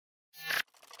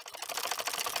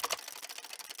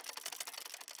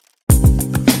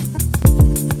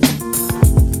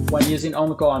using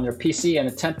Omegle on your PC and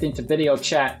attempting to video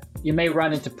chat, you may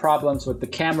run into problems with the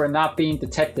camera not being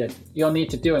detected. You'll need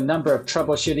to do a number of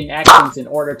troubleshooting actions in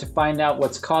order to find out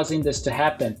what's causing this to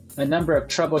happen. A number of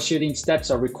troubleshooting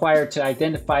steps are required to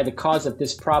identify the cause of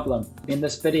this problem. In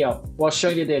this video, we'll show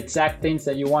you the exact things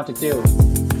that you want to do.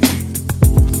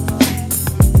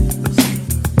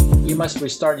 You must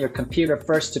restart your computer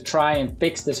first to try and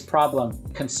fix this problem.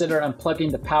 Consider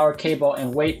unplugging the power cable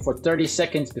and wait for 30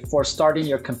 seconds before starting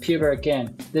your computer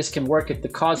again. This can work if the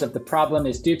cause of the problem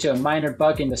is due to a minor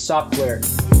bug in the software.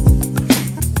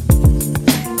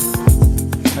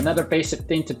 Another basic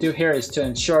thing to do here is to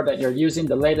ensure that you're using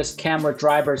the latest camera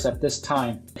drivers at this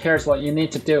time. Here's what you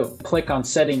need to do. Click on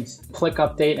Settings, click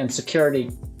Update and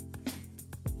Security.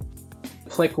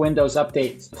 Click Windows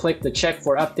Updates. Click the Check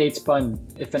for Updates button.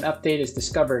 If an update is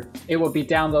discovered, it will be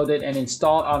downloaded and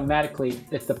installed automatically.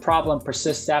 If the problem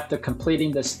persists after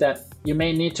completing this step, you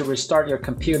may need to restart your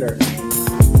computer.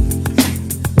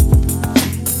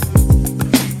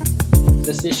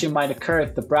 This issue might occur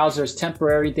if the browser's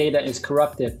temporary data is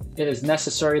corrupted. It is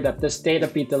necessary that this data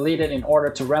be deleted in order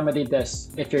to remedy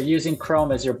this. If you're using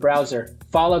Chrome as your browser,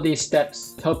 follow these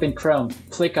steps. Open Chrome.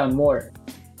 Click on More.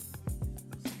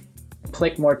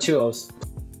 Click More Tools.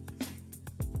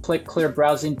 Click Clear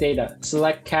Browsing Data.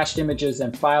 Select Cached Images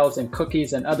and Files and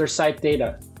Cookies and Other Site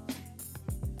Data.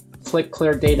 Click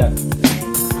Clear Data.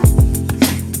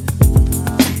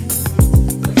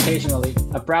 Occasionally,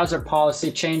 a browser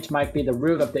policy change might be the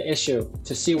root of the issue.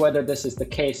 To see whether this is the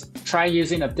case, try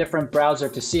using a different browser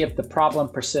to see if the problem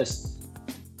persists.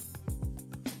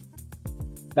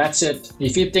 That's it.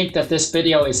 If you think that this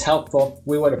video is helpful,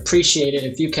 we would appreciate it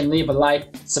if you can leave a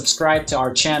like, subscribe to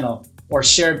our channel, or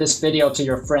share this video to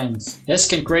your friends. This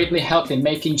can greatly help in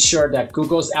making sure that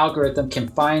Google's algorithm can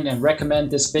find and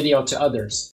recommend this video to others.